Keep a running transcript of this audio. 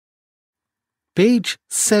Page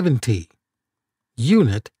 70.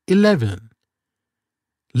 Unit 11.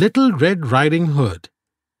 Little Red Riding Hood.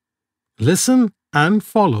 Listen and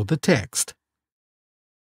follow the text.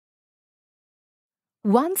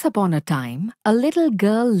 Once upon a time, a little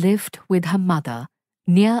girl lived with her mother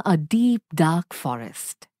near a deep, dark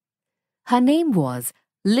forest. Her name was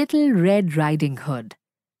Little Red Riding Hood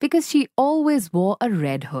because she always wore a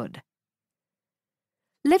red hood.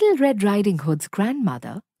 Little Red Riding Hood's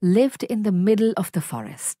grandmother lived in the middle of the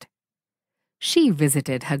forest. She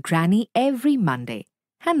visited her granny every Monday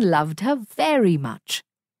and loved her very much.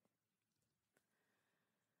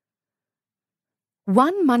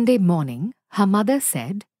 One Monday morning, her mother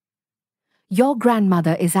said, "Your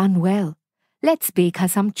grandmother is unwell. Let's bake her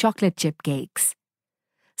some chocolate chip cakes."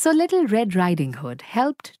 So Little Red Riding Hood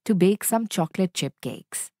helped to bake some chocolate chip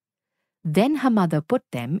cakes. Then her mother put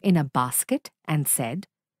them in a basket and said,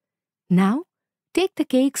 "Now, take the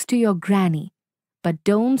cakes to your granny, but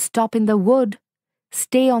don't stop in the wood.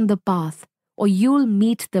 Stay on the path, or you'll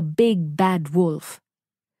meet the big bad wolf."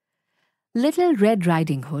 Little Red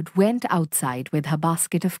Riding Hood went outside with her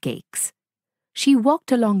basket of cakes. She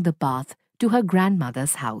walked along the path to her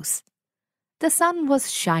grandmother's house. The sun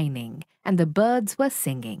was shining and the birds were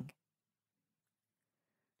singing.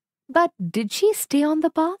 But did she stay on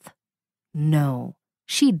the path? No,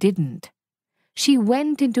 she didn't. She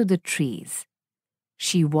went into the trees.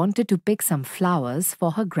 She wanted to pick some flowers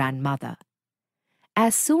for her grandmother.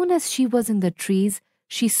 As soon as she was in the trees,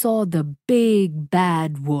 she saw the big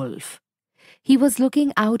bad wolf. He was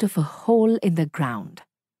looking out of a hole in the ground.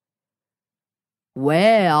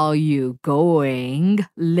 "Where are you going,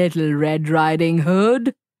 Little Red Riding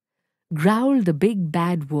Hood?" growled the big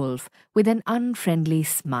bad wolf with an unfriendly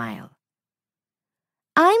smile.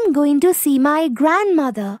 "I'm going to see my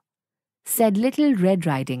grandmother," said Little Red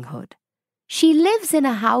Riding Hood. "She lives in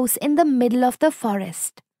a house in the middle of the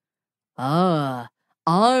forest." "Ah,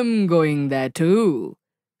 I'm going there too,"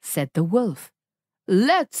 said the wolf.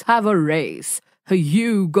 "Let's have a race.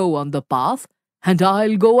 You go on the path, and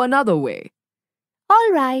I'll go another way."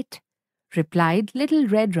 "All right," replied Little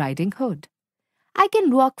Red Riding Hood. "I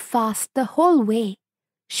can walk fast the whole way,"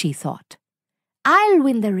 she thought. "I'll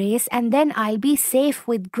win the race and then I'll be safe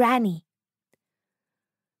with Granny."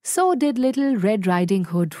 So did Little Red Riding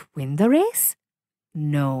Hood win the race?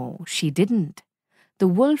 No, she didn't. The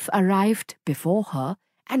wolf arrived before her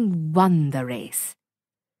and won the race.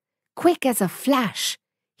 Quick as a flash,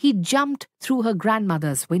 he jumped through her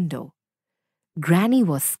grandmother's window. Granny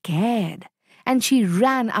was scared, and she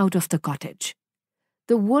ran out of the cottage.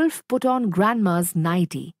 The wolf put on Grandma's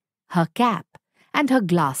nightie, her cap, and her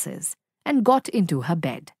glasses, and got into her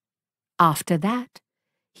bed. After that,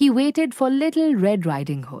 he waited for Little Red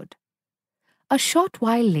Riding Hood. A short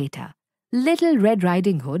while later, Little Red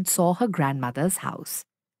Riding Hood saw her grandmother's house.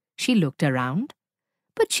 She looked around,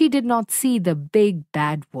 but she did not see the big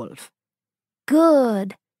bad wolf.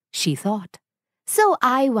 "Good," she thought. "So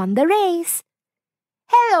I won the race."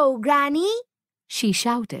 "Hello, Granny," she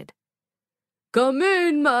shouted. "Come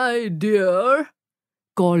in, my dear,"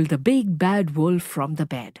 called the big bad wolf from the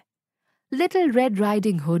bed. Little Red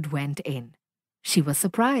Riding Hood went in. She was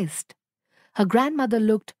surprised. Her grandmother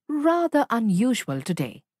looked rather unusual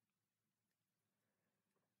today.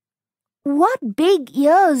 "What big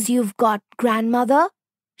ears you've got, Grandmother,"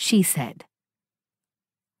 she said.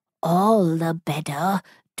 "All the better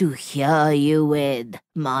to hear you with,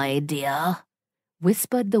 my dear,"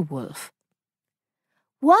 whispered the wolf.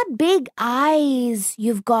 "What big eyes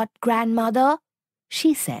you've got, Grandmother,"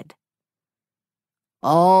 she said.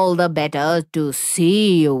 "All the better to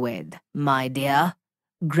see you with, my dear,"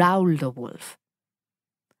 growled the wolf.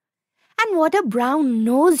 "And what a brown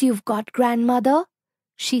nose you've got, Grandmother,"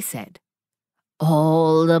 she said.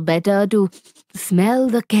 "All the better to smell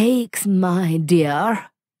the cakes, my dear,"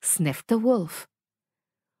 sniffed the wolf.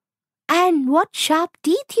 "And what sharp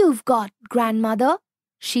teeth you've got, Grandmother,"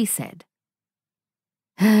 she said.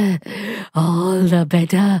 "All the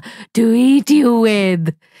better to eat you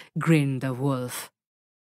with," grinned the wolf.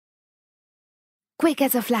 Quick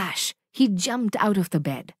as a flash, he jumped out of the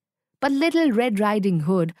bed. But Little Red Riding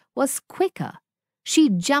Hood was quicker. She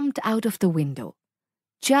jumped out of the window.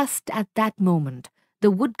 Just at that moment,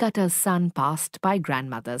 the woodcutter's son passed by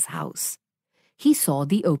Grandmother's house. He saw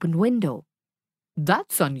the open window.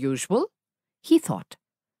 "That's unusual," he thought.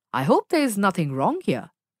 "I hope there is nothing wrong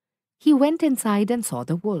here." He went inside and saw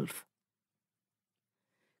the wolf.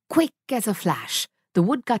 Quick as a flash, the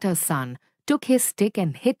woodcutter's son took his stick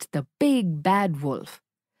and hit the big bad wolf.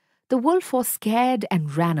 The wolf was scared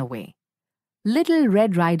and ran away. Little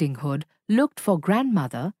Red Riding Hood looked for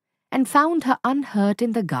Grandmother and found her unhurt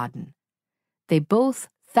in the garden. They both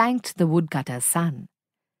thanked the woodcutter's son.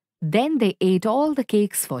 Then they ate all the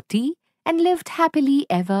cakes for tea and lived happily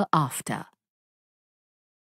ever after.